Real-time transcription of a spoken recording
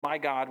my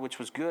God, which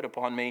was good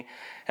upon me,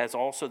 as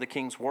also the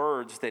king's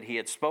words that he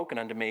had spoken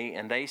unto me.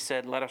 And they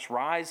said, let us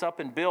rise up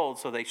and build.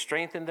 So they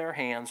strengthened their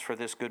hands for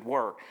this good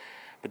work.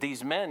 But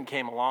these men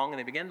came along and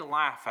they began to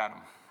laugh at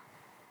them.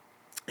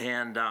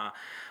 And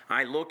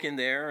I look in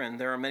there, and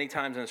there are many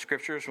times in the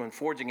scriptures when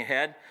forging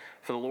ahead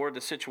for the Lord, the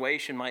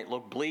situation might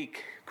look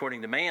bleak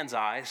according to man's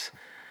eyes,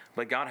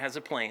 but God has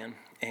a plan.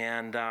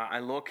 And I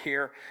look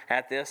here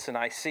at this, and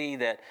I see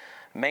that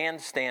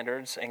man's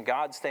standards and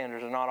God's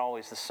standards are not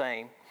always the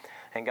same.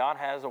 And God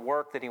has a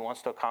work that he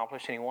wants to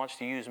accomplish, and he wants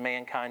to use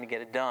mankind to get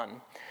it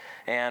done.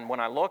 And when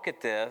I look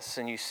at this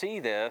and you see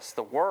this,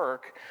 the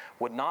work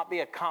would not be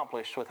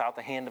accomplished without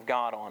the hand of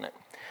God on it.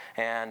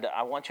 And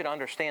I want you to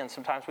understand,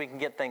 sometimes we can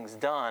get things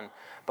done,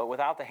 but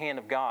without the hand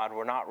of God,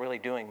 we're not really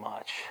doing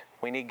much.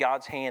 We need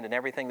God's hand in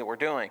everything that we're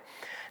doing.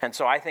 And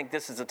so I think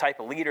this is the type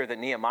of leader that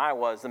Nehemiah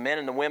was. The men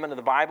and the women of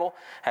the Bible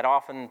had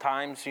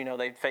oftentimes,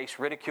 they'd face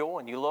ridicule.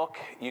 And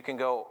you can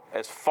go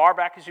as far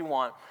back as you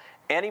want.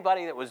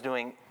 Anybody that was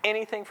doing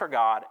anything for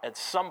God at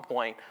some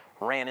point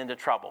ran into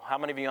trouble. How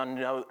many of you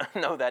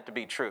know that to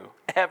be true?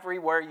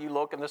 Everywhere you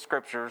look in the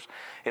scriptures,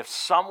 if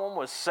someone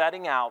was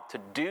setting out to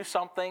do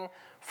something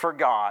for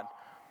God,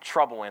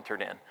 trouble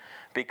entered in.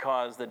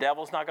 Because the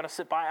devil's not going to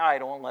sit by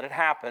idle and let it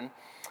happen.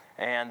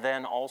 And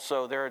then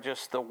also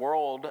the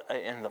world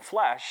in the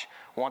flesh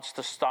wants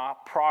to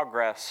stop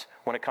progress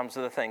when it comes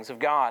to the things of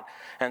God.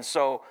 And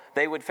so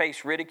they would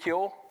face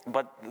ridicule.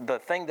 But the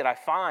thing that I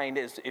find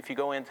is if you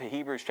go into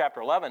Hebrews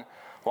chapter 11,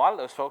 a lot of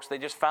those folks, they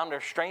just found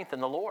their strength in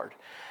the Lord.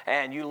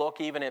 And you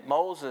look even at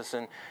Moses,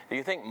 and do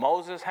you think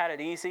Moses had it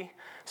easy?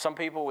 Some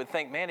people would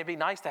think, man, it'd be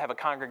nice to have a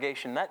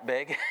congregation that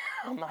big.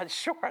 I'm not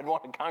sure I'd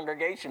want a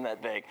congregation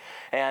that big.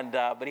 And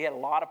but he had a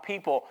lot of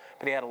people,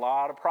 but he had a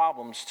lot of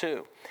problems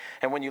too.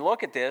 And when you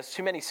look at this,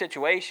 too many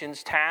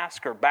situations,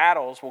 tasks, or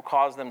battles will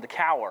cause them to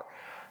cower.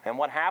 And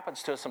what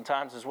happens to us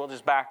sometimes is we'll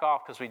just back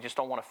off because we just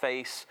don't want to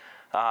face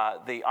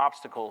the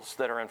obstacles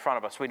that are in front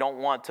of us. We don't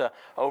want to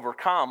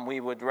overcome. We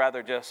would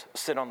rather just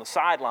sit on the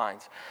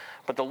sidelines.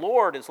 But the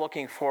Lord is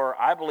looking for,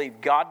 I believe,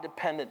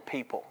 God-dependent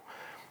people.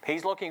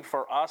 He's looking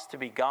for us to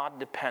be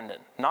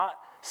God-dependent, not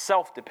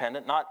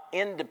self-dependent, not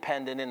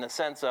independent in the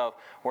sense of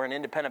we're an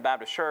independent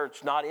Baptist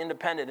church, not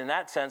independent in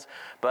that sense,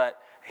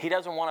 but he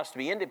doesn't want us to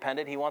be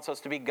independent. He wants us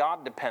to be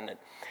God-dependent.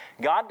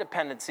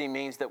 God-dependency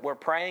means that we're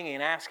praying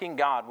and asking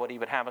God what he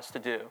would have us to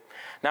do.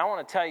 Now, I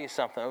want to tell you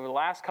something. Over the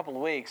last couple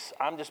of weeks,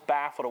 I'm just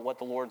baffled at what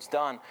the Lord's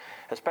done,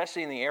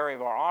 especially in the area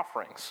of our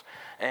offerings.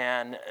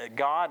 And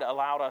God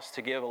allowed us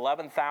to give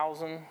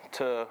 $11,000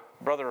 to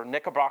Brother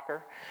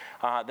Knickerbocker.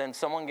 Then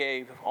someone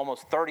gave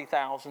almost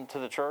 $30,000 to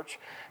the church.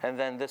 And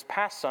then this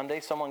past Sunday,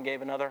 someone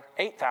gave another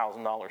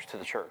 $8,000 to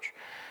the church.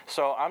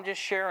 So I'm just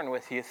sharing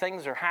with you,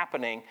 things are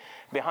happening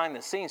behind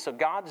the scenes. So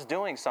God's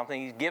doing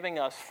something. He's giving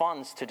us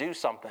funds to do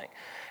something.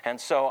 And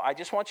so I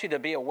just want you to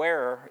be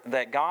aware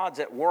that God's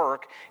at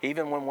work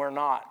even when we're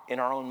not in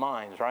our own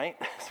minds, right?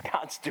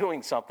 God's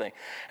doing something.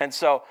 And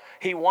so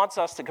he wants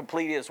us to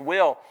complete his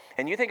will.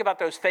 And you think about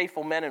those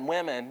faithful men and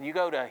women, you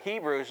go to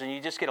Hebrews and you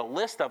just get a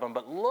list of them.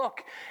 But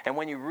look, and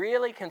when you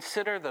really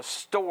consider the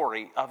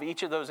story of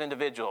each of those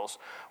individuals,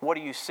 what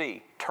do you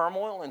see?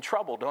 Turmoil and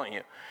trouble, don't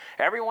you?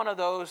 Every one of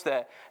those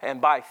and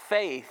by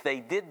faith, they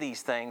did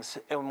these things.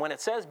 And when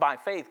it says by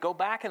faith, go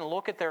back and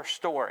look at their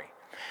story.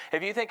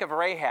 If you think of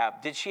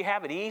Rahab, did she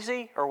have it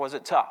easy or was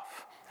it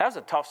tough? That was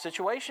a tough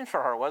situation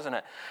for her, wasn't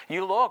it?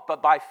 You look,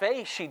 but by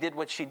faith, she did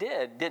what she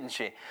did, didn't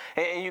she?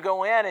 And you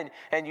go in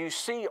and you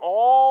see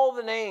all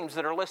the names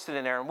that are listed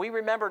in there. And we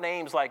remember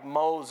names like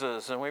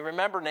Moses, and we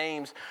remember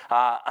names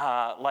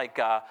like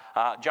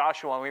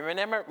Joshua. And we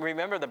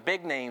remember the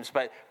big names,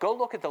 but go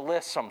look at the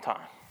list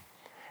sometime.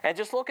 And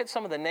just look at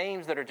some of the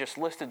names that are just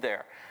listed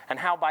there and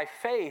how by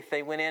faith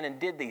they went in and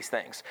did these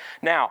things.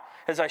 Now,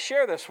 as I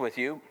share this with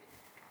you,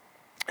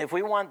 if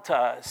we want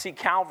to see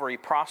Calvary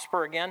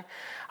prosper again,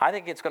 I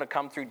think it's going to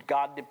come through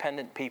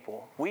God-dependent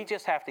people. We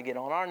just have to get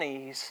on our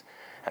knees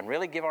and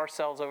really give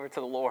ourselves over to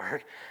the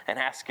Lord and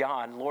ask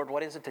God, Lord,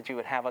 what is it that you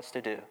would have us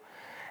to do?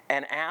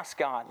 And ask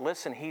God,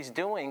 listen, he's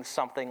doing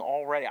something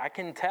already. I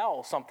can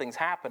tell something's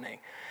happening.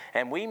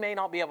 And we may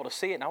not be able to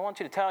see it. And I want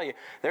you to tell you,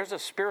 there's a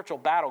spiritual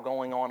battle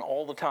going on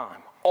all the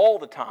time. All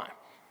the time.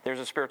 There's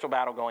a spiritual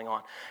battle going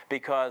on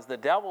because the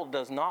devil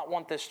does not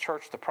want this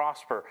church to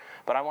prosper.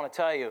 But I want to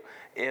tell you,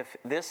 if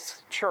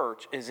this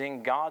church is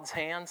in God's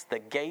hands, the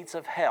gates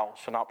of hell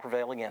shall not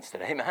prevail against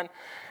it. Amen?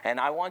 And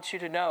I want you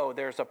to know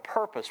there's a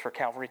purpose for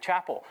Calvary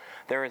Chapel.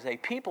 There is a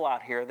people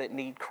out here that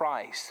need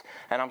Christ.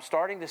 And I'm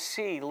starting to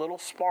see little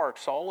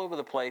sparks all over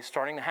the place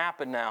starting to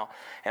happen now.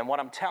 And what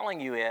I'm telling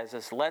you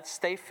is let's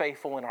stay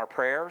faithful in our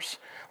prayers.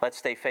 Let's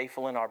stay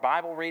faithful in our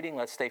Bible reading.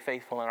 Let's stay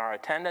faithful in our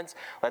attendance.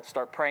 Let's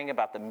start praying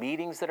about the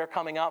meetings that are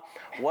coming up,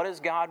 what does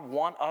God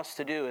want us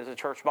to do as a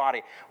church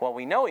body? Well,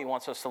 we know He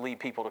wants us to lead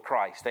people to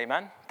Christ.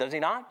 Amen? Does He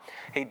not?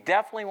 He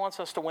definitely wants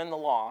us to win the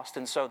lost.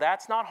 And so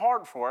that's not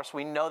hard for us.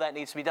 We know that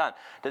needs to be done.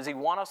 Does He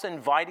want us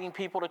inviting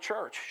people to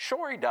church?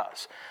 Sure He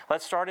does.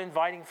 Let's start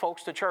inviting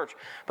folks to church.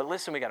 But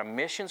listen, we got a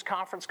missions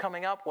conference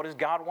coming up. What does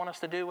God want us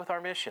to do with our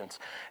missions?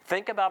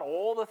 Think about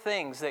all the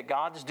things that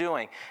God's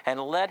doing and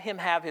let Him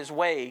have His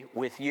way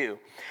with you.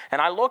 And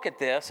I look at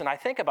this and I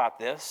think about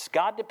this.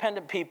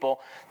 God-dependent people,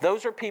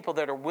 those are people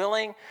that are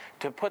willing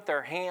to put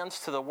their hands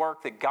to the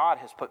work that God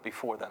has put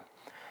before them.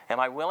 Am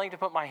I willing to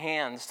put my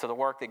hands to the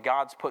work that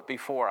God's put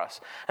before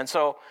us? And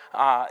so,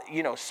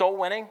 soul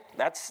winning,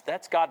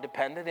 that's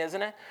God-dependent,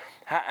 isn't it?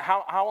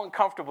 How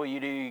uncomfortable do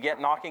you get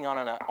knocking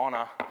on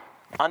a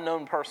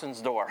unknown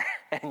person's door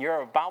and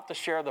you're about to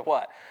share the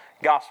what?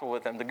 Gospel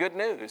with them, the good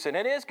news. And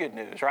it is good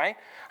news, right?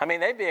 I mean,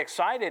 they'd be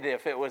excited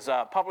if it was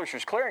a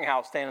Publishers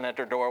Clearinghouse standing at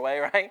their doorway,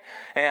 right?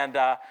 And,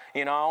 I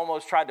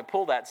almost tried to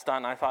pull that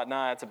stunt. And I thought,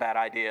 nah, that's a bad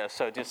idea.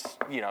 So just,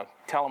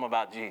 tell them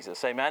about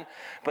Jesus. Amen?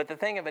 But the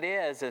thing of it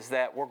is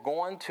that we're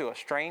going to a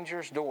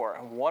stranger's door.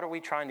 And what are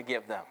we trying to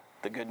give them?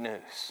 The good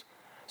news.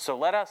 So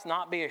let us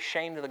not be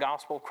ashamed of the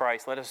gospel of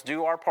Christ. Let us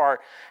do our part,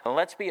 and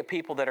let's be a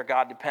people that are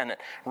God-dependent,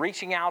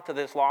 reaching out to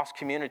this lost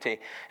community.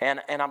 And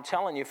I'm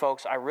telling you,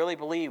 folks, I really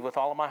believe with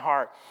all of my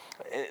heart,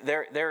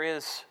 there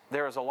is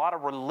a lot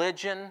of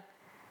religion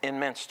in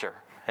Minster.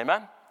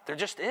 Amen? There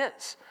just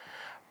is.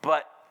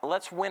 But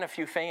let's win a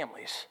few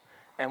families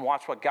and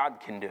watch what God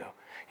can do.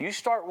 You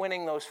start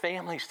winning those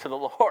families to the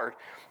Lord,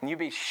 and you'd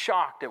be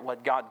shocked at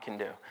what God can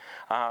do.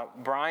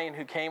 Brian,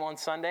 who came on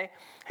Sunday,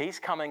 he's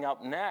coming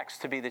up next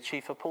to be the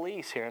chief of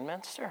police here in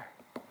Minster.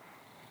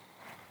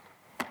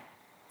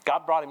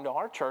 God brought him to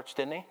our church,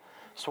 didn't He?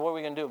 So what are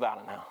we going to do about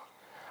it now?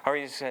 Or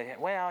you say,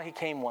 well, he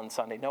came one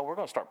Sunday. No, we're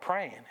going to start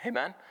praying.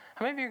 Amen?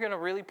 How many of you are going to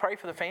really pray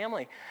for the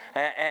family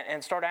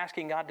and start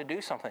asking God to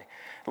do something?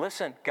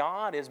 Listen,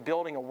 God is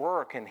building a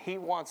work, and He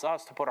wants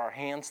us to put our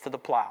hands to the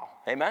plow.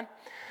 Amen?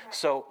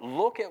 So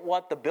look at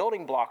what the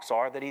building blocks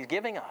are that He's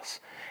giving us.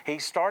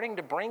 He's starting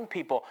to bring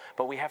people,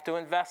 but we have to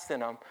invest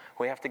in them.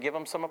 We have to give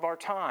them some of our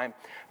time.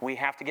 We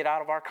have to get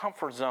out of our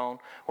comfort zone.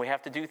 We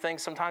have to do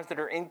things sometimes that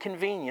are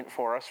inconvenient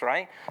for us,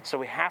 right? So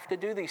we have to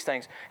do these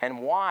things. And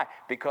why?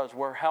 Because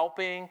we're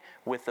helping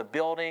with the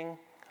building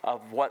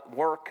of what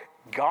work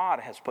God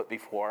has put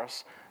before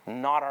us,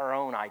 not our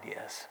own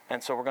ideas.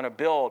 And so we're going to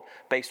build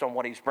based on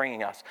what He's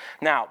bringing us.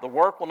 Now, the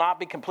work will not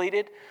be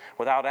completed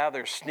without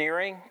either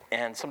sneering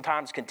and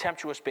sometimes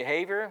contemptuous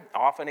behavior.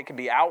 Often it can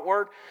be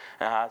outward.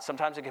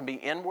 Sometimes it can be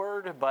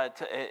inward,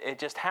 but it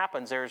just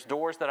happens. There's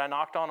doors that I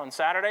knocked on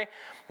Saturday.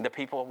 The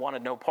people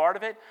wanted no part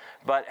of it.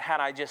 But had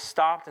I just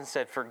stopped and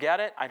said, forget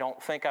it, I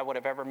don't think I would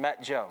have ever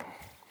met Joe.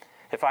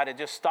 If I'd have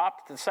just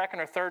stopped at the second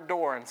or third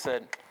door and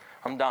said,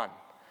 I'm done.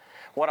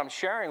 What I'm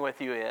sharing with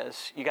you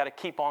is you got to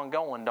keep on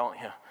going, don't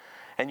you?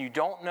 And you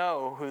don't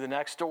know who the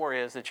next door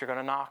is that you're going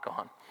to knock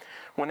on.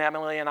 When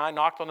Emily and I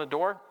knocked on the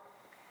door,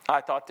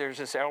 I thought there's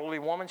this elderly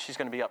woman. She's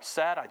going to be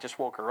upset. I just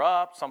woke her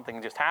up.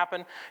 Something just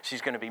happened.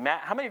 She's going to be mad.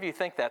 How many of you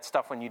think that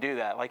stuff when you do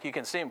that? Like you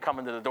can see them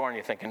coming to the door and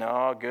you're thinking,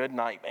 oh, good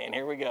night, man.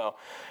 Here we go.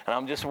 And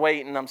I'm just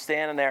waiting. I'm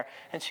standing there.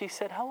 And she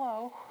said,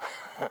 hello.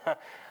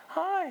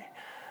 Hi.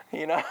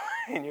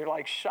 And you're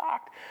like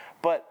shocked.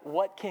 But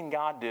what can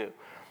God do?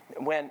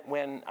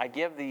 When I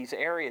give these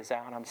areas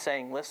out, I'm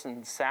saying,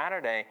 listen,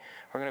 Saturday,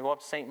 we're going to go up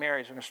to St.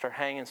 Mary's. We're going to start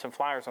hanging some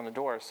flyers on the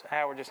doors.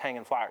 We're just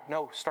hanging flyers.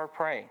 No, start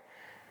praying.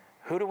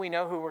 Who do we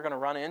know who we're going to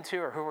run into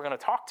or who we're going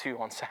to talk to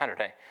on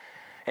Saturday?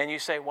 And you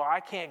say, well, I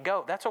can't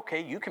go. That's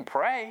okay. You can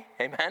pray.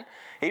 Amen.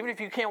 Even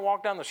if you can't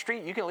walk down the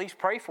street, you can at least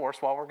pray for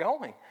us while we're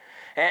going.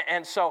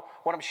 And so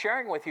what I'm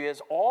sharing with you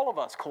is all of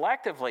us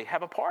collectively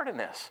have a part in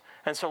this.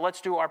 And so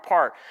let's do our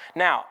part.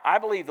 Now, I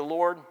believe the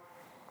Lord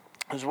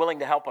who's willing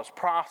to help us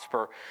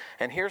prosper.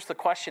 And here's the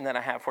question that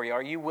I have for you.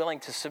 Are you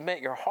willing to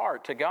submit your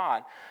heart to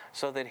God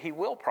so that He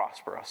will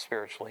prosper us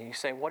spiritually? You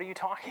say, what are you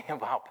talking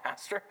about,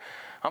 Pastor?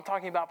 I'm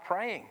talking about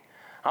praying.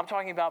 I'm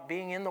talking about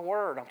being in the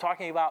Word. I'm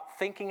talking about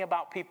thinking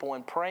about people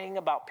and praying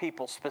about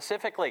people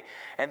specifically.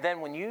 And then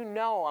when you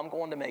know I'm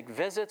going to make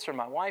visits, or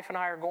my wife and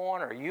I are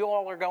going, or you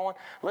all are going,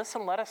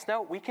 listen, let us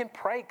know. We can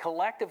pray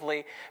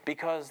collectively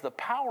because the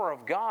power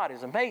of God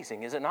is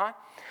amazing, is it not?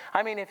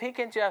 I mean, if He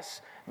can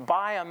just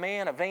buy a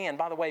man a van.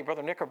 By the way,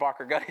 Brother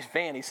Knickerbocker got his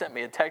van. He sent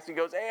me a text. He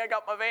goes, hey, I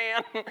got my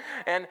van.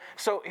 And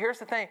so here's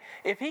the thing.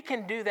 If He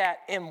can do that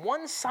in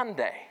one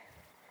Sunday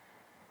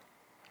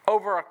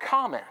over a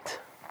comment,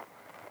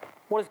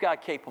 what is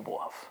God capable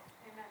of?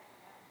 Amen.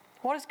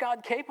 What is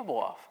God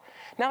capable of?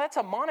 Now, that's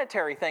a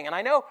monetary thing. And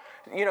I know,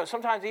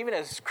 sometimes even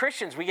as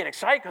Christians, we get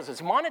excited because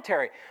it's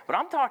monetary. But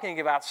I'm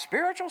talking about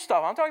spiritual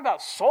stuff. I'm talking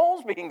about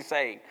souls being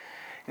saved.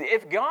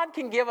 If God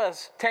can give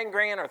us 10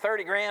 grand or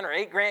 30 grand or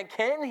 8 grand,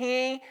 can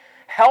He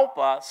help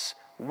us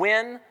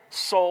win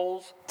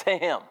souls to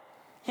Him?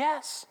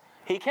 Yes,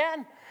 He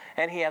can.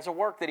 And he has a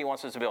work that he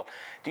wants us to build.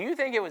 Do you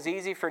think it was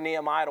easy for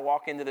Nehemiah to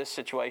walk into this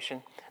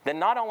situation? Then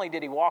not only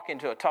did he walk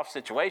into a tough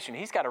situation,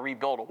 he's got to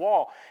rebuild a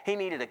wall. He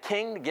needed a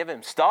king to give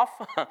him stuff.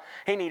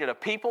 He needed a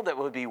people that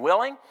would be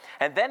willing.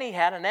 And then he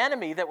had an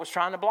enemy that was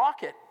trying to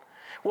block it.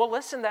 Well,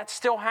 listen, that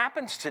still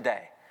happens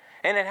today.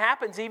 And it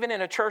happens even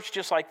in a church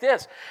just like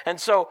this. And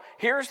so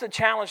here's the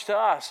challenge to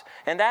us.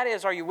 And that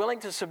is, are you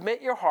willing to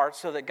submit your heart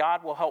so that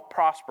God will help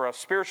prosper us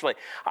spiritually?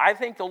 I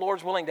think the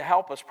Lord's willing to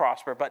help us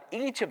prosper, but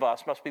each of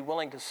us must be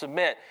willing to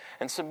submit.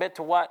 And submit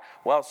to what?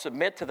 Well,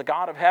 submit to the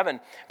God of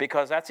heaven,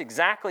 because that's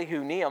exactly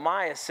who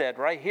Nehemiah said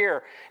right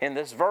here in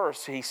this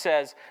verse. He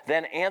says,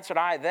 then answered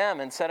I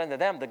them and said unto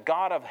them, the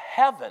God of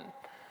heaven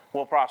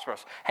will prosper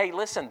us. Hey,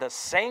 listen, the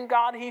same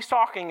God he's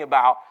talking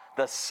about,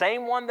 the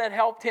same one that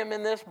helped him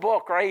in this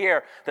book right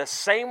here, the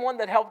same one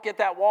that helped get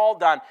that wall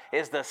done,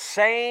 is the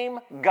same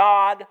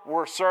God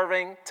we're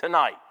serving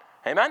tonight.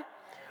 Amen?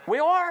 We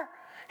are.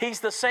 He's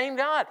the same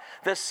God.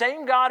 The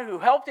same God who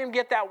helped him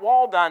get that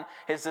wall done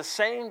is the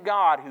same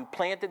God who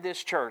planted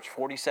this church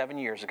 47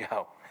 years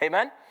ago.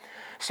 Amen?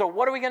 So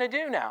what are we going to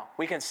do now?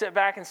 We can sit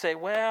back and say,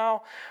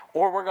 well,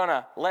 or we're going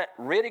to let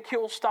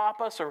ridicule stop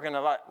us, or we're going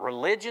to let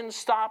religion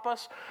stop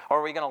us, or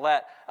are we going to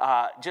let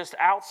just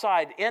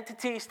outside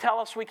entities tell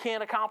us we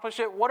can't accomplish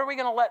it? What are we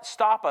going to let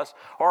stop us?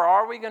 Or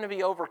are we going to be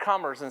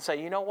overcomers and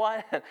say, you know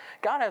what?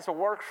 God has a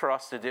work for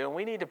us to do, and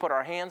we need to put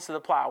our hands to the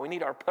plow. We need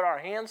to put our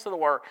hands to the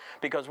work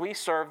because we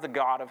serve the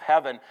God of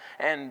heaven.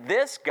 And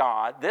this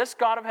God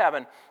of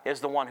heaven, is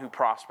the one who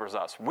prospers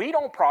us. We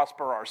don't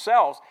prosper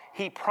ourselves.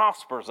 He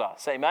prospers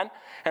us. Amen?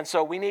 And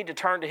so we need to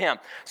turn to him.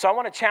 So I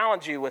want to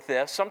challenge you with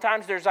this.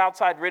 Sometimes there's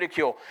outside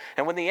ridicule.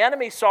 And when the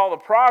enemy saw the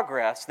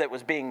progress that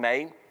was being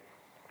made,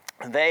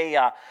 they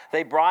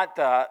brought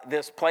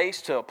this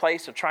place to a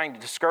place of trying to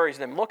discourage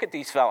them. Look at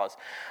these fellas.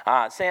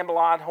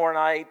 Sanballat,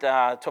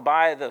 Horonite,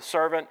 Tobiah the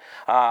servant,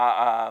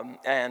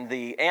 and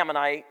the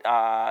Ammonite,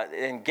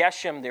 and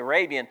Geshem the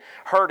Arabian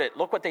heard it.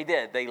 Look what they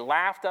did. They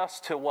laughed us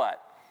to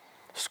what?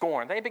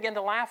 Scorn. They began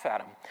to laugh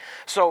at him.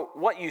 So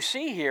what you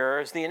see here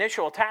is the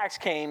initial attacks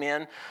came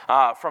in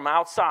from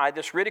outside.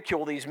 This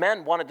ridicule, these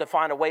men wanted to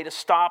find a way to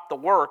stop the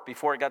work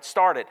before it got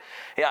started.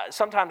 Yeah,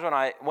 sometimes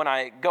when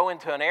I go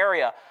into an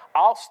area,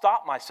 I'll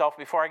stop myself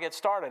before I get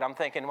started. I'm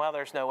thinking, well,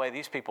 there's no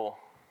way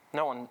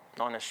no one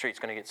on the street's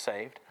going to get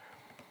saved.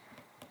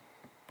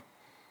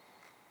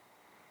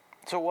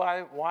 So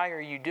why are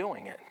you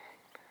doing it?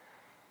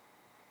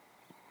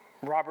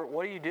 Robert,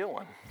 what are you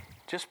doing?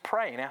 Just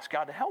pray and ask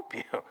God to help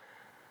you.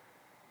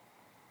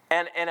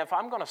 And if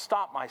I'm going to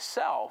stop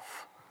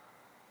myself,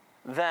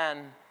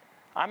 then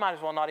I might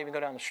as well not even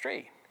go down the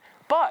street.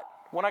 But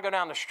when I go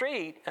down the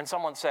street and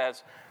someone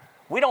says,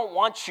 we don't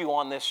want you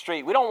on this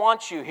street, we don't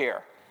want you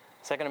here,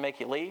 is that going to make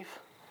you leave?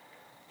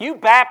 You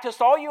Baptists,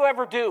 all you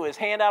ever do is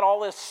hand out all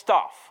this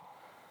stuff.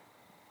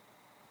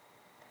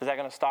 Is that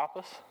going to stop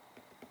us?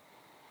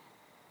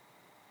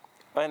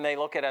 And they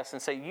look at us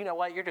and say, you know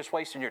what, you're just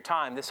wasting your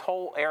time. This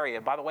whole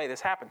area, by the way, this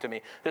happened to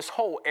me. This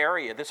whole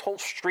area, this whole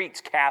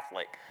street's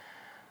Catholic.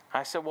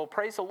 I said, well,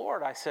 praise the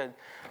Lord. I said,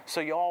 so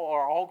y'all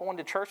are all going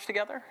to church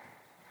together?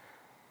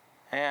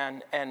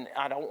 And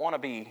I don't want to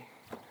be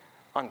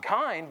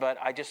unkind, but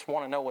I just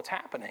want to know what's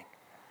happening.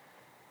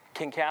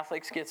 Can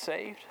Catholics get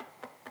saved?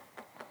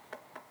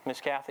 Miss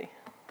Kathy?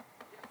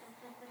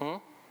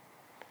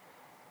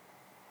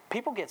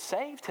 People get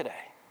saved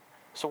today.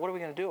 So what are we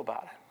going to do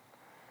about it?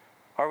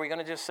 Are we going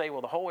to just say,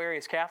 well, the whole area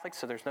is Catholic,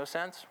 so there's no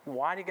sense?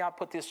 Why did God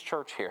put this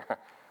church here?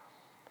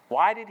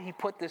 Why did he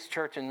put this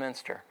church in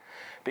Minster?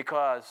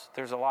 Because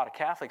there's a lot of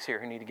Catholics here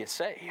who need to get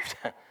saved.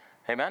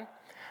 Amen?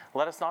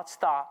 Let us not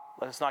stop.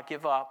 Let us not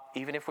give up.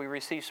 Even if we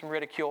receive some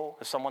ridicule,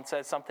 if someone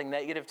says something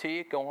negative to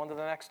you, go on to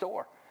the next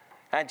door.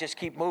 And just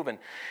keep moving.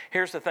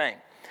 Here's the thing.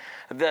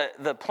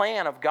 The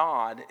plan of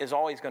God is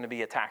always going to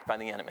be attacked by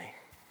the enemy.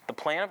 The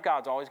plan of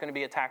God is always going to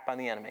be attacked by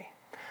the enemy.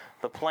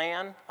 The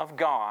plan of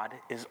God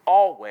is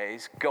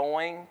always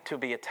going to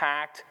be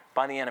attacked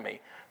by the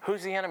enemy.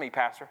 Who's the enemy,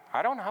 Pastor?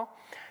 I don't know.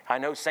 I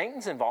know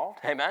Satan's involved.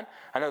 Amen.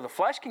 I know the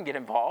flesh can get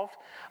involved.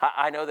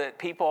 I know that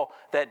people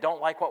that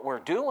don't like what we're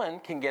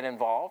doing can get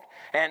involved.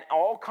 And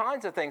all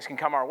kinds of things can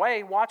come our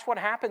way. Watch what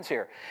happens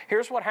here.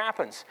 Here's what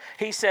happens.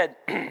 He said,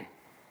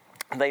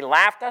 they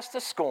laughed us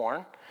to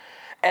scorn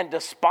and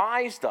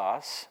despised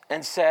us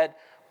and said,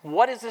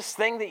 what is this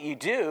thing that you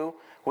do?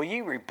 Will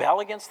you rebel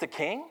against the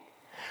king?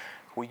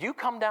 Will you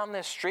come down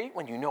this street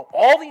when you know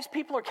all these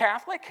people are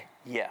Catholic?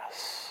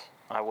 Yes,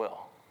 I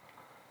will.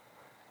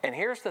 And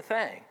here's the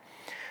thing.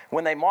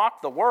 When they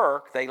mocked the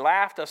work, they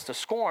laughed us to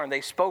scorn.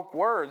 They spoke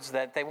words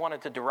that they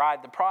wanted to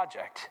deride the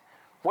project.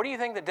 What do you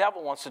think the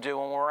devil wants to do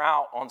when we're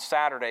out on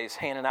Saturdays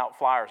handing out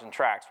flyers and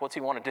tracts? What's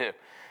he want to do?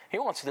 He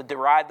wants to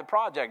deride the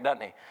project,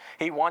 doesn't he?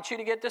 He wants you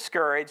to get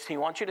discouraged. He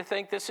wants you to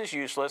think this is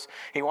useless.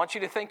 He wants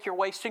you to think you're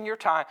wasting your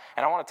time.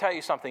 And I want to tell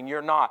you something,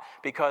 you're not.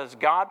 Because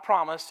God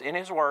promised in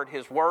His Word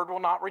will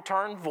not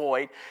return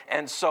void.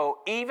 And so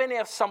even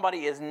if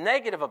somebody is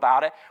negative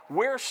about it,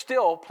 we're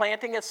still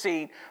planting a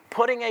seed,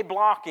 putting a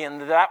block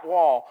in that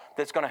wall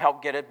that's going to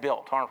help get it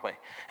built, aren't we?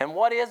 And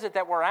what is it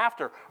that we're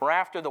after? We're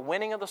after the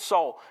winning of the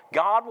soul.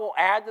 God will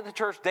add to the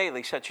church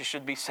daily such as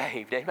should be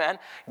saved. Amen?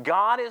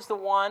 God is the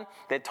one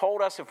that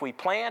told us if we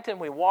plant and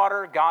we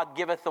water, God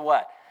giveth the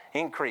what?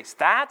 Increase.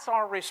 That's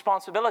our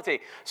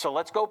responsibility. So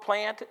let's go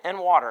plant and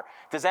water.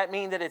 Does that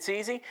mean that it's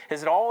easy?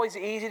 Is it always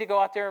easy to go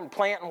out there and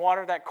plant and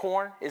water that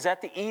corn? Is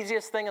that the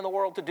easiest thing in the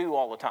world to do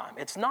all the time?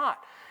 It's not.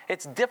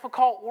 It's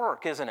difficult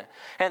work, isn't it?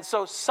 And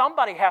so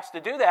somebody has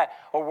to do that,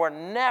 or we're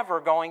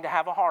never going to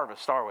have a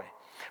harvest, are we?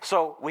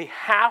 So we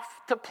have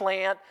to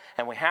plant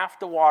and we have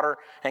to water,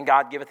 and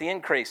God giveth the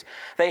increase.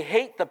 They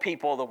hate the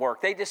people of the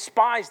work. They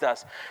despised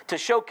us to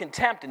show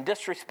contempt and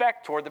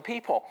disrespect toward the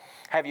people.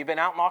 Have you been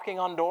out knocking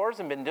on doors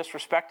and been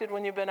disrespected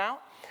when you've been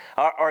out?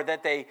 Or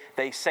that they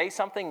say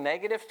something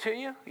negative to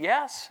you?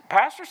 Yes.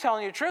 Pastor's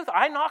telling you the truth.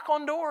 I knock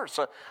on doors.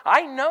 So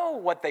I know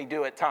what they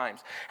do at times.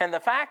 And the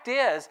fact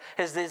is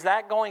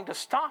that going to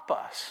stop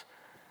us?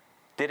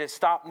 Did it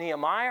stop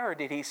Nehemiah, or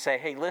did he say,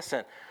 hey,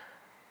 listen,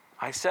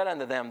 I said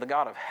unto them, the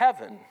God of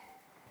heaven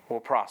will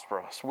prosper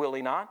us. Will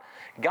He not?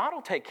 God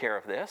will take care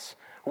of this.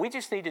 We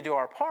just need to do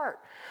our part.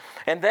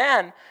 And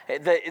then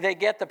they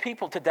get the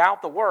people to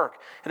doubt the work.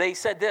 They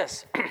said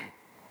this,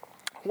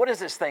 what is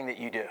this thing that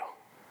you do?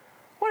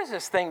 What is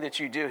this thing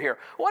that you do here?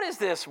 What is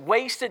this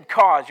wasted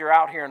cause you're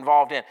out here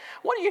involved in?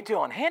 What are you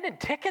doing? Handing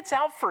tickets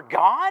out for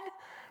God?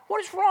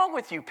 What is wrong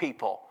with you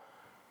people?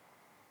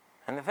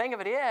 And the thing of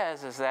it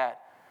is that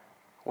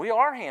we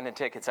are handing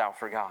tickets out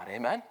for God.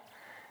 Amen?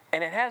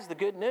 And it has the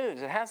good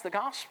news. It has the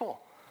gospel.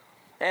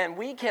 And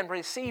we can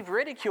receive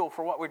ridicule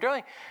for what we're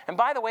doing. And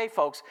by the way,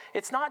 folks,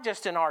 it's not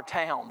just in our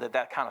town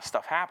that kind of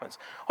stuff happens.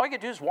 All you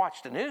can do is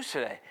watch the news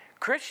today.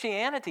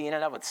 Christianity in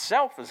and of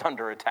itself is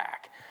under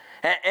attack.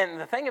 And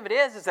the thing of it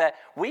is that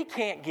we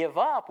can't give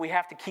up. We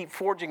have to keep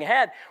forging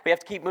ahead. We have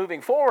to keep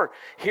moving forward.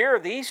 Here,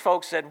 these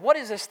folks said, what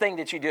is this thing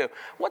that you do?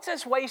 What's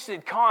this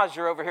wasted cause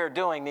you're over here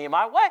doing,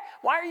 Nehemiah?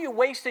 Why are you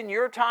wasting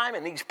your time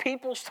and these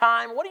people's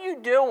time? What are you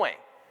doing?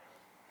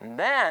 And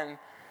then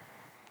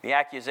the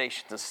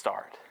accusations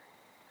start.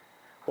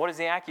 What is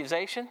the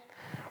accusation?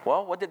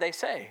 Well, what did they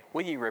say?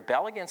 Will ye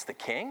rebel against the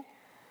king?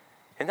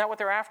 Isn't that what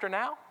they're after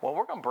now? Well,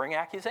 we're going to bring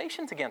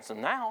accusations against them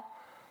now.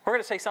 We're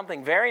going to say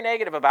something very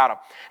negative about them.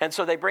 And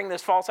so they bring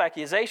this false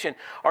accusation.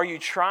 Are you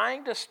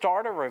trying to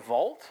start a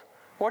revolt?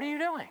 What are you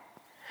doing?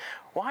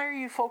 Why are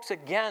you folks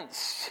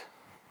against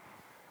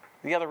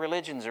the other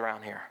religions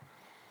around here?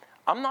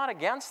 I'm not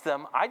against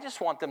them. I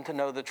just want them to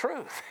know the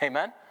truth.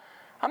 Amen?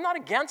 I'm not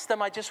against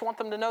them. I just want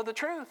them to know the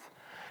truth.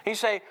 You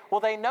say, well,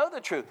 they know the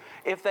truth.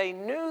 If they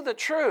knew the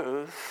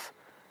truth,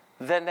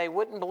 then they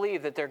wouldn't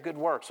believe that their good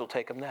works will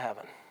take them to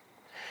heaven.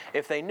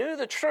 If they knew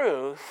the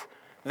truth,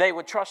 they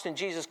would trust in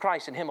Jesus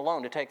Christ and Him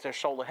alone to take their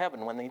soul to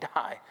heaven when they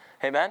die.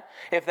 Amen?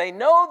 If they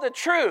know the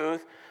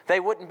truth,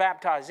 they wouldn't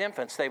baptize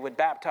infants. They would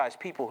baptize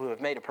people who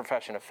have made a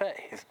profession of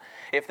faith.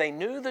 If they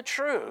knew the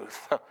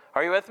truth,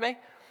 are you with me?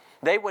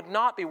 They would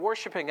not be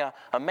worshiping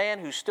a man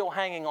who's still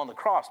hanging on the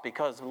cross,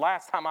 because the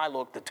last time I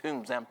looked, the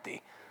tomb's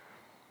empty.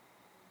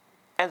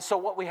 And so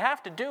what we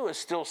have to do is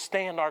still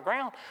stand our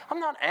ground. I'm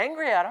not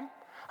angry at them.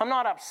 I'm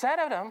not upset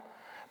at them.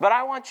 But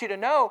I want you to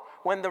know,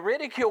 when the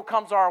ridicule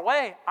comes our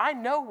way, I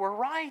know we're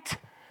right.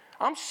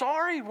 I'm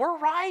sorry, we're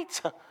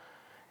right.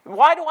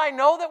 Why do I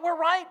know that we're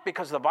right?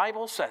 Because the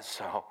Bible says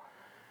so.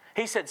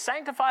 He said,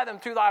 sanctify them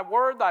through thy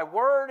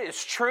word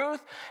is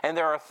truth. And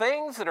there are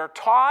things that are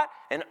taught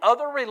in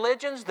other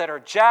religions that are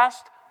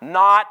just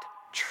not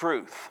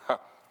truth.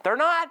 They're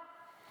not.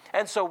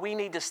 And so we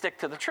need to stick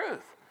to the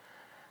truth.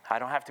 I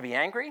don't have to be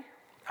angry.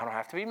 I don't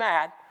have to be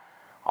mad.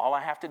 All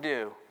I have to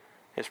do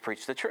is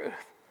preach the truth.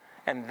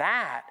 And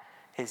that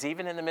is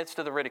even in the midst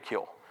of the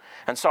ridicule.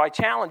 And so I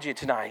challenge you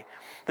tonight.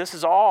 This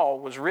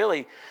was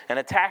really an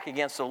attack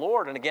against the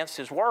Lord and against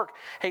His work.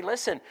 Hey,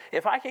 listen,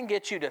 if I can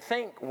get you to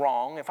think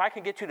wrong, if I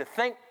can get you to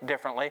think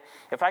differently,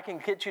 if I can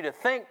get you to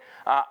think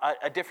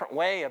a different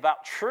way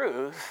about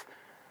truth,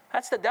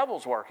 that's the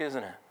devil's work,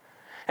 isn't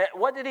it?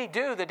 What did he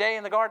do the day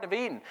in the Garden of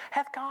Eden?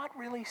 Hath God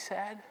really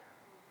said?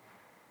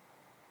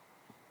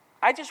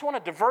 I just want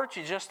to divert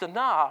you just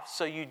enough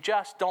so you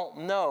just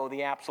don't know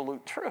the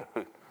absolute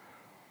truth.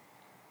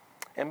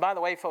 And by the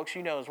way, folks,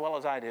 you know as well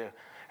as I do,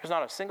 there's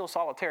not a single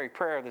solitary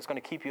prayer that's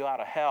going to keep you out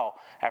of hell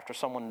after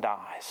someone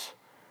dies.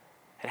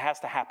 It has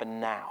to happen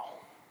now.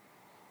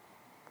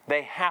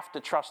 They have to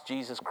trust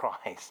Jesus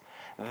Christ.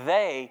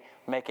 They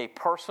make a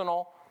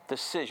personal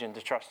decision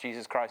to trust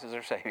Jesus Christ as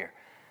their Savior.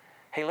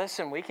 Hey,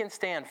 listen, we can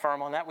stand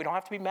firm on that. We don't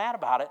have to be mad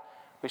about it.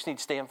 We just need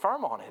to stand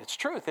firm on it. It's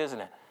truth,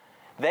 isn't it?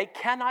 They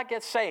cannot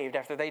get saved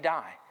after they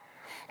die.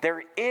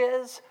 There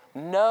is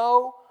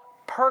no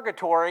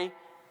purgatory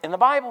in the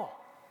Bible.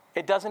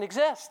 It doesn't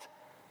exist.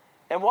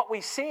 And what we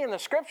see in the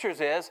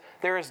Scriptures is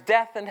there is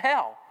death and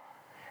hell.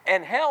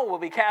 and hell will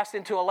be cast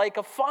into a lake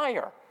of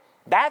fire.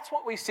 That's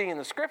what we see in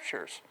the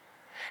Scriptures.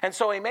 And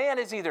so a man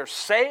is either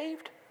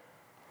saved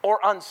or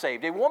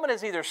unsaved. A woman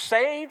is either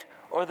saved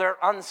or they're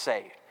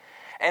unsaved.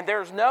 And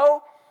there's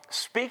no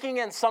speaking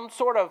in some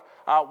sort of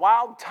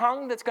wild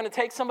tongue that's going to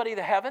take somebody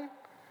to heaven.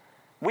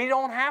 We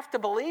don't have to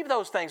believe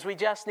those things. We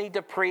just need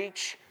to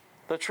preach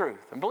the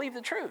truth and believe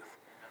the truth.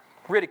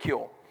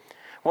 Ridicule.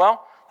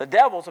 Well, the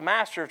devil's a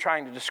master of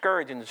trying to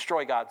discourage and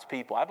destroy God's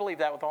people. I believe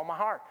that with all my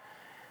heart.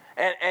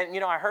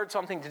 And I heard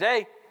something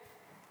today,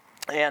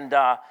 and,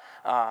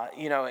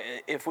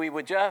 if we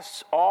would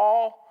just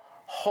all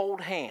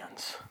hold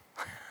hands,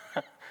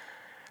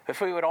 if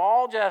we would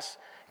all just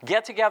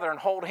get together and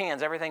hold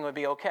hands, everything would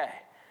be okay.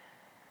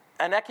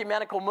 An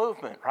ecumenical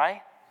movement,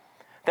 right?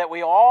 That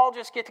we all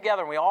just get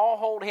together and we all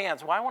hold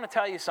hands. Well, I want to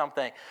tell you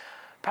something.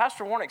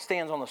 Pastor Warnick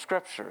stands on the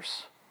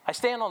Scriptures. I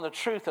stand on the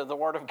truth of the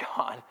Word of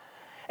God.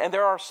 And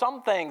there are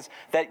some things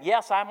that,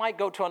 yes, I might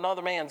go to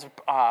another man's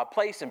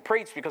place and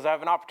preach because I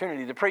have an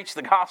opportunity to preach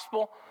the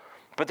gospel.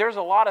 But there's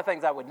a lot of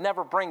things I would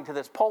never bring to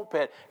this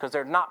pulpit because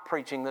they're not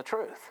preaching the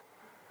truth.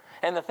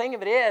 And the thing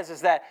of it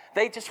is that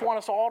they just want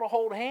us all to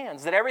hold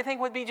hands, that everything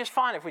would be just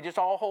fine if we just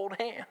all hold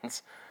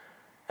hands.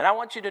 And I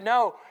want you to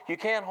know you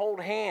can't hold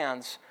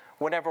hands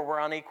whenever we're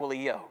unequally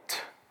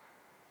yoked.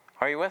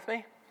 Are you with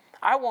me?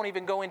 I won't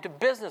even go into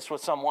business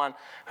with someone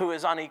who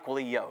is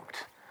unequally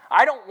yoked.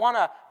 I don't want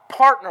to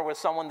partner with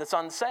someone that's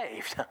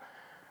unsaved.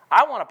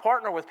 I want to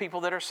partner with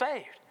people that are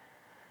saved.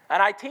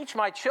 And I teach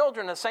my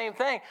children the same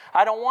thing.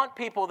 I don't want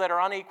people that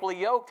are unequally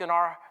yoked in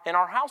our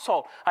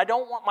household. I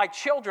don't want my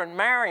children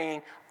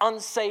marrying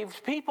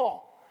unsaved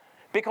people,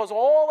 because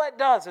all that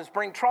does is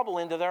bring trouble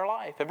into their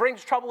life. It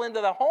brings trouble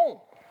into the home.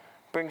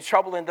 It brings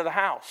trouble into the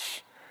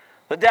house.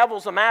 The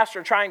devil's the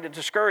master trying to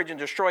discourage and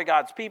destroy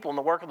God's people in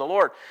the work of the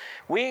Lord.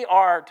 We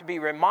are to be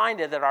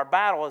reminded that our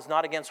battle is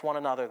not against one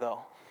another,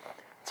 though.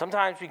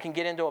 Sometimes we can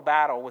get into a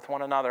battle with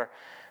one another,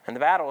 and the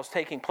battle is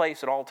taking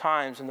place at all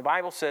times. And the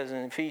Bible says in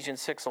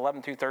Ephesians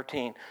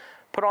 6:11-13,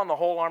 put on the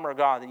whole armor of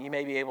God that you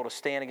may be able to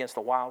stand against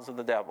the wiles of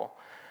the devil.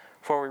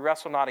 For we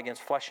wrestle not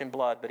against flesh and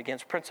blood, but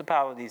against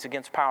principalities,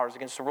 against powers,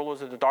 against the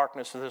rulers of the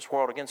darkness of this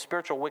world, against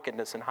spiritual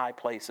wickedness in high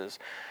places.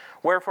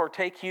 Wherefore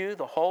take you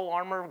the whole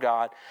armor of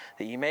God,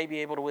 that you may be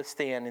able to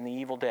withstand in the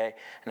evil day,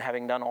 and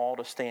having done all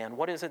to stand.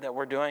 What is it that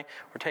we're doing?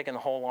 We're taking the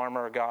whole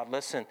armor of God.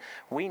 Listen,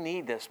 we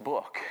need this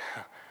book,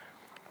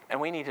 and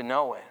we need to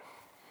know it.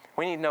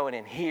 We need to know it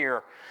in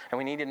here, and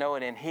we need to know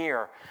it in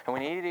here, and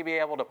we need to be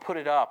able to put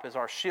it up as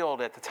our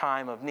shield at the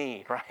time of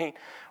need, right?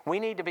 We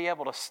need to be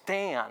able to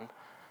stand.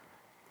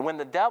 When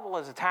the devil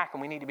is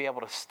attacking, we need to be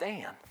able to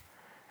stand.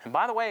 And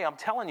by the way, I'm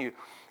telling you,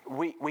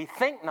 we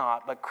think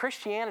not, but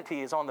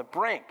Christianity is on the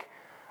brink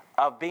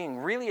of being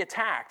really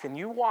attacked. And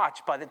you watch,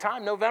 by the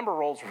time November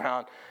rolls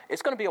around,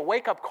 it's going to be a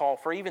wake-up call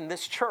for even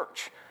this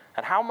church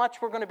and how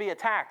much we're going to be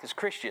attacked as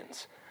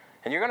Christians.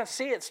 And you're going to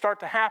see it start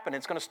to happen.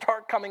 It's going to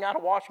start coming out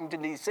of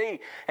Washington, D.C.,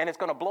 and it's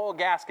going to blow a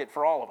gasket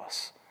for all of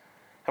us.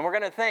 And we're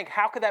going to think,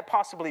 how could that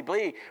possibly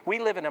be? We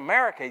live in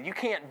America. You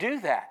can't do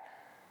that.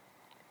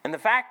 And the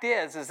fact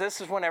is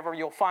this is whenever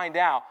you'll find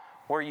out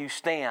where you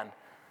stand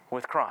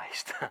with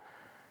Christ.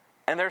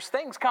 And there's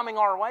things coming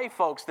our way,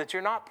 folks, that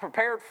you're not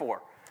prepared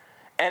for.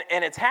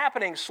 And it's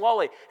happening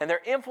slowly, and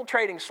they're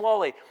infiltrating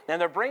slowly, and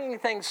they're bringing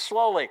things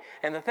slowly.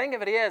 And the thing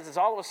of it is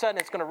all of a sudden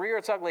it's going to rear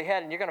its ugly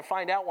head, and you're going to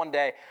find out one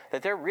day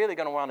that they're really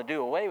going to want to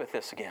do away with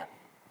this again.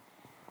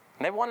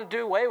 And they want to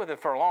do away with it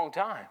for a long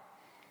time.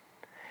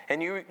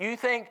 And you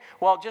think,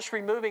 well, just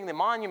removing the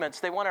monuments,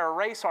 they want to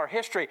erase our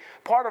history.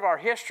 Part of our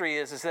history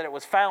is that it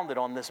was founded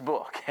on this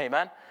book.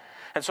 Amen?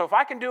 And so if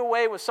I can do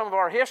away with some of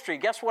our history,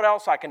 guess what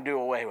else I can do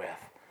away with?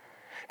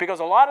 Because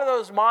a lot of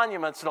those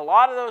monuments and a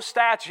lot of those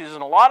statues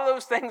and a lot of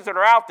those things that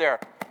are out there,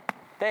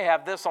 they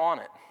have this on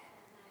it.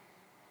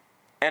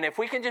 And if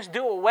we can just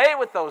do away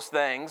with those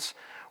things,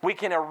 we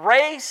can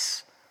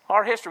erase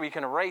our history. We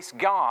can erase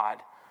God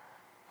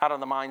out of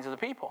the minds of the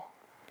people.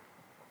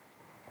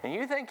 And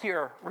you think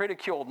you're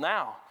ridiculed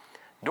now.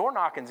 Door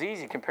knocking's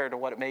easy compared to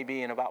what it may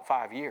be in about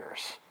 5 years.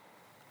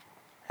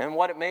 And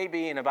what it may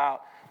be in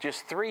about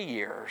just 3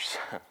 years.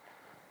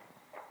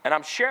 And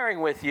I'm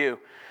sharing with you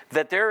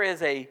that there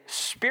is a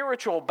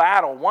spiritual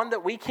battle, one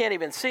that we can't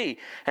even see.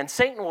 And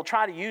Satan will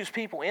try to use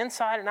people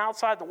inside and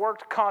outside the work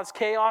to cause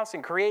chaos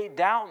and create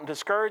doubt and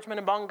discouragement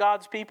among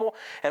God's people.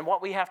 And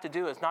what we have to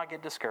do is not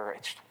get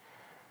discouraged.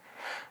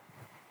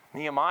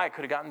 Nehemiah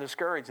could have gotten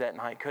discouraged that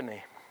night, couldn't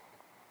he?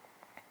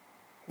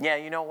 Yeah,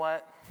 you know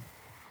what?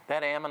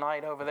 That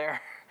Ammonite over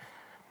there,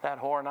 that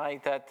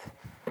Horonite, that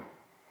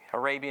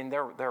Arabian,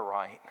 they're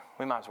right.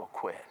 We might as well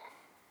quit.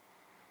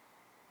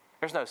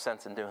 There's no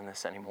sense in doing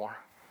this anymore.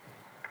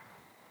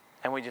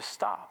 And we just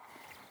stop.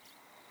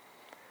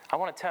 I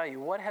want to tell you,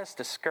 what has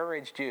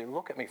discouraged you?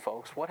 Look at me,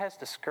 folks. What has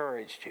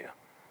discouraged you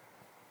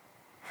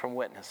from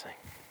witnessing?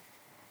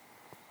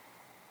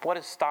 What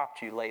has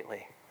stopped you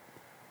lately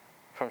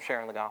from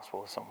sharing the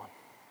gospel with someone?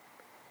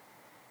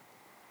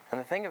 And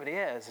the thing of it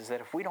is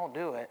that if we don't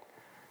do it,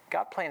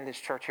 God planted this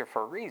church here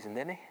for a reason,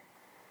 didn't he?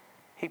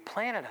 He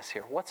planted us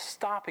here. What's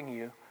stopping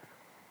you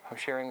of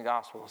sharing the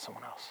gospel with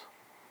someone else?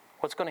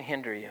 What's going to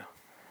hinder you?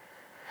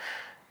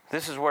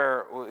 This is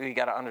where we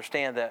got to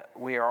understand that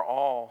we are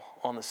all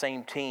on the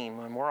same team,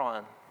 and we're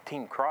on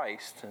Team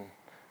Christ, and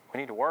we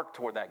need to work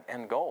toward that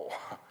end goal.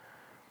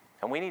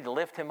 And we need to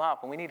lift him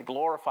up, and we need to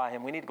glorify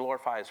him. We need to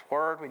glorify his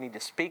word. We need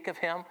to speak of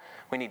him.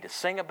 We need to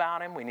sing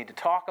about him. We need to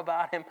talk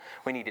about him.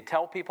 We need to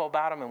tell people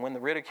about him. And when the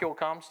ridicule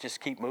comes,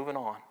 just keep moving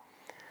on.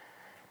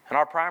 And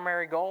our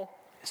primary goal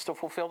is to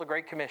fulfill the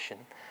Great Commission.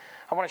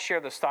 I want to share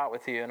this thought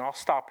with you, and I'll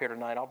stop here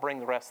tonight. I'll bring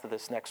the rest of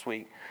this next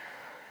week.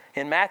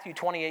 In Matthew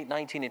 28,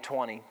 19 and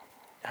 20,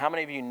 how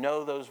many of you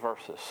know those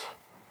verses?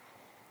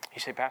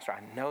 You say, Pastor,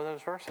 I know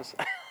those verses.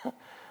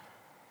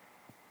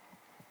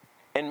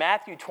 In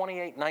Matthew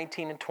 28,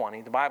 19 and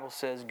 20, the Bible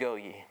says, go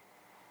ye.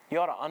 You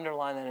ought to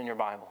underline that in your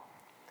Bible.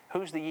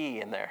 Who's the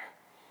ye in there?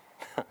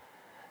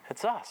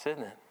 It's us,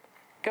 isn't it?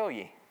 Go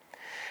ye.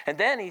 And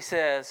then he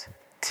says,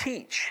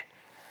 teach.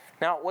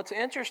 Now, what's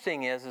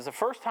interesting is the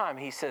first time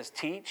he says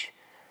teach,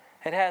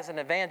 it has an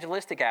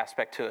evangelistic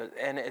aspect to it,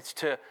 and it's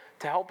to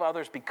help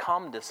others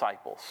become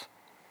disciples.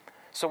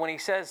 So when he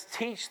says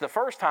teach the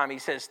first time, he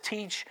says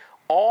teach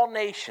all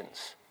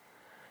nations.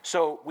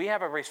 So we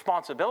have a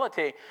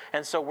responsibility,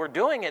 and so we're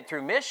doing it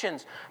through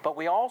missions, but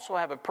we also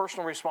have a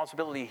personal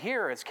responsibility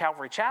here as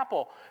Calvary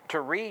Chapel to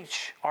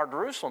reach our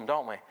Jerusalem,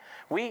 don't we?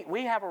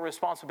 We have a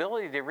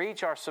responsibility to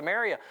reach our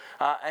Samaria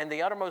and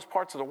the uttermost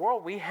parts of the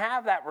world. We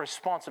have that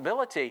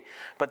responsibility,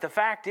 but the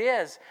fact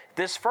is,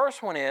 this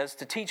first one is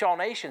to teach all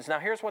nations. Now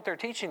here's what they're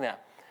teaching them.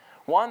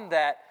 One,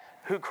 that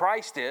who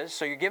Christ is,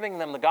 so you're giving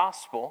them the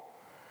gospel,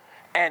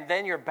 and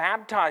then you're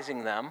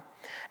baptizing them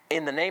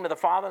in the name of the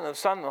Father and the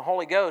Son and the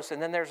Holy Ghost.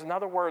 And then there's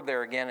another word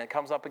there again. It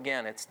comes up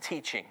again. It's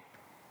teaching.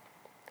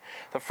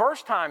 The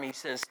first time he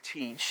says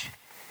teach,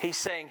 he's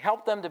saying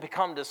help them to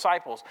become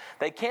disciples.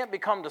 They can't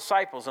become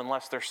disciples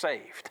unless they're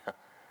saved.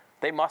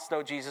 They must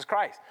know Jesus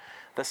Christ.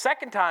 The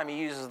second time he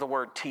uses the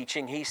word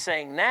teaching, he's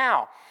saying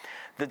now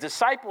the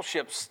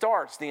discipleship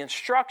starts, the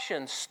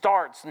instruction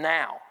starts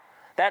now.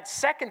 That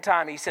second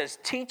time he says,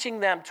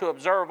 teaching them to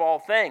observe all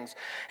things.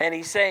 And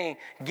he's saying,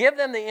 give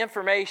them the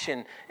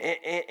information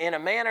in a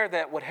manner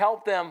that would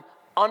help them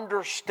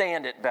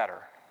understand it better.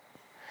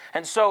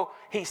 And so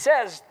he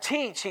says,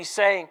 teach, he's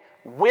saying,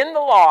 win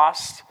the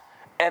lost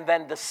and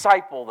then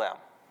disciple them.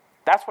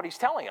 That's what he's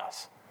telling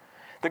us.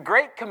 The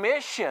Great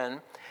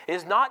Commission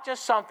is not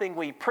just something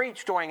we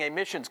preach during a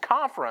missions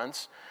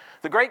conference.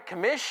 The Great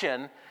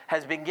Commission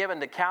has been given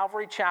to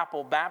Calvary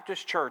Chapel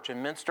Baptist Church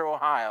in Minster,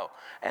 Ohio.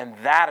 And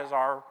that is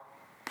our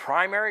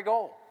primary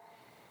goal.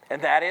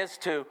 And that is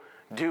to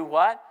do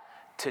what?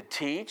 To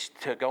teach,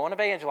 to go and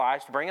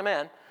evangelize, to bring them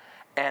in,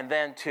 and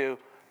then to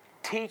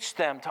teach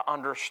them to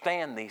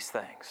understand these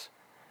things.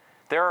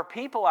 There are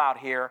people out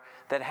here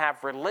that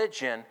have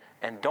religion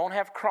and don't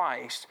have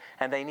Christ,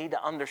 and they need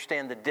to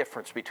understand the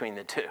difference between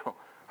the two.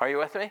 Are you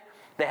with me?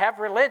 They have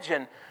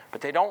religion,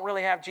 but they don't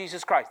really have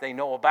Jesus Christ. They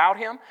know about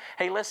him.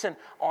 Hey, listen,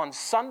 on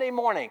Sunday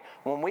morning,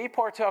 when we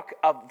partook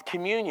of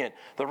communion,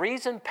 the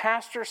reason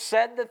Pastor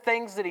said the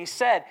things that he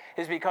said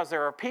is because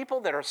there are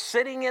people that are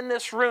sitting in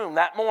this room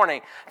that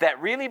morning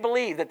that really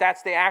believe that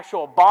that's the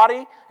actual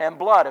body and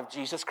blood of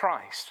Jesus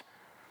Christ.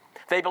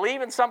 They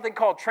believe in something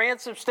called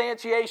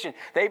transubstantiation.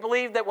 They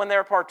believe that when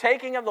they're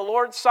partaking of the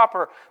Lord's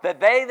Supper,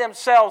 that they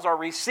themselves are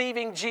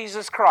receiving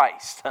Jesus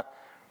Christ.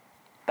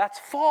 That's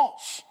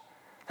false.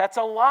 That's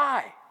a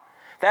lie.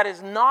 That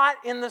is not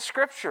in the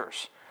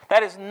Scriptures.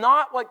 That is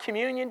not what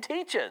communion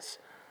teaches.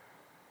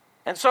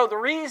 And so the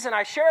reason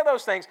I share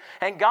those things,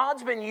 and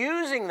God's been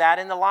using that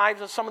in the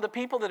lives of some of the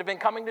people that have been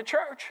coming to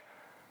church.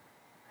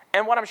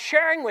 And what I'm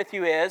sharing with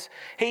you is,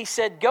 he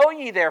said, go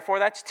ye therefore,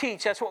 that's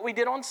teach. That's what we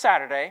did on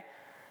Saturday.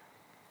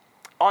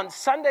 On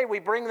Sunday, we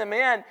bring them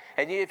in,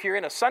 and if you're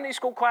in a Sunday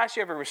school class, you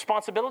have a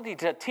responsibility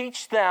to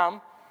teach them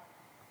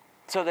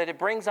so that it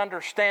brings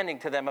understanding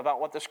to them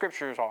about what the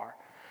Scriptures are.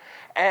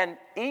 And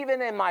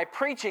even in my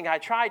preaching, I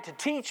tried to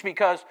teach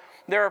because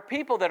there are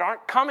people that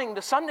aren't coming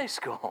to Sunday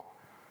school.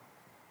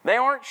 They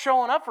aren't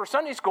showing up for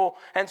Sunday school,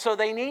 and so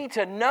they need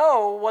to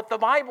know what the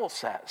Bible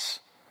says.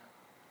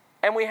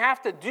 And we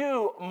have to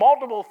do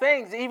multiple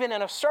things, even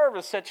in a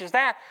service such as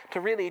that,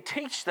 to really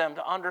teach them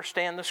to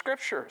understand the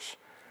Scriptures.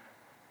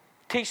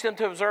 Teach them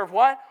to observe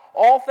what?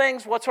 All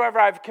things whatsoever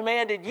I've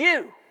commanded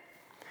you.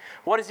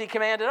 What has he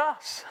commanded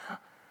us?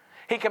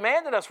 He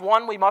commanded us,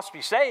 one, we must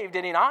be saved,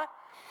 did he not?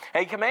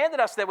 And he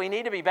commanded us that we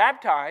need to be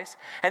baptized.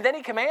 And then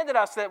he commanded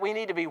us that we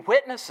need to be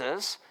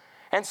witnesses.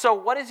 And so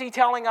what is he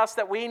telling us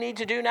that we need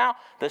to do now?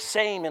 The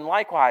same and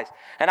likewise.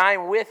 And I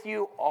am with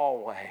you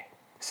always.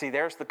 See,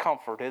 there's the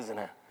comfort, isn't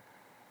it?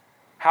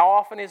 How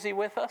often is he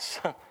with us?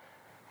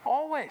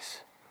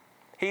 Always.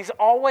 He's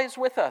always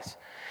with us.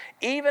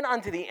 Even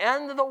unto the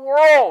end of the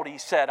world, he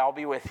said, I'll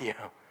be with you.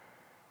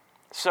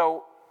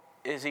 So,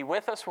 is he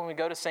with us when we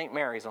go to St.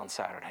 Mary's on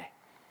Saturday?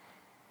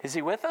 Is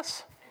he with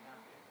us? Amen.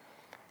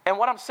 And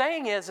what I'm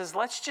saying is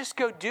let's just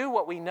go do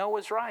what we know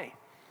is right.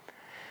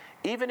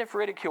 Even if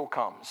ridicule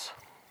comes.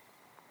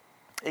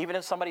 Even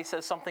if somebody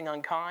says something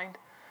unkind.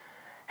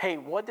 Hey,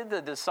 what did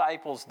the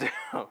disciples do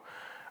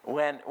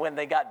when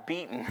they got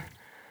beaten,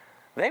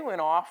 they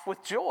went off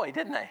with joy,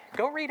 didn't they?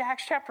 Go read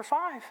Acts chapter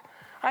 5.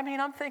 I mean,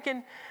 I'm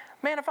thinking,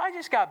 man, if I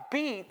just got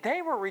beat,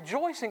 they were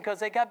rejoicing because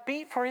they got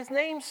beat for his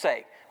name's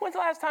sake. When's the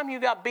last time you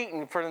got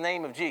beaten for the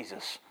name of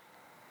Jesus?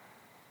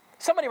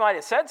 Somebody might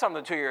have said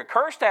something to you or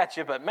cursed at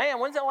you, but man,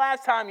 when's the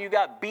last time you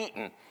got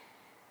beaten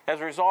as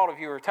a result of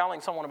you were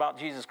telling someone about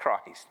Jesus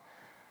Christ?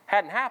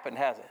 Hadn't happened,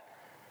 has it?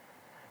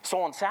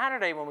 So on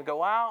Saturday when we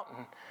go out,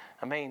 and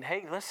I mean,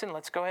 hey, listen,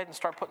 let's go ahead and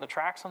start putting the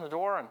tracts on the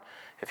door. And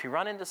if you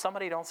run into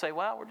somebody, don't say,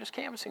 well, we're just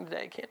canvassing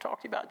today. Can't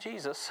talk to you about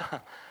Jesus.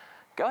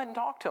 Go ahead and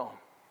talk to them.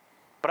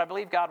 But I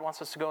believe God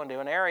wants us to go into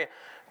an area.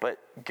 But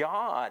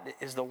God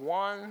is the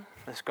one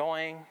that's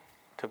going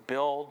to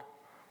build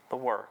the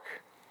work.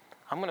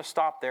 I'm going to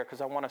stop there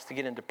because I want us to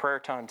get into prayer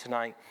time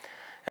tonight.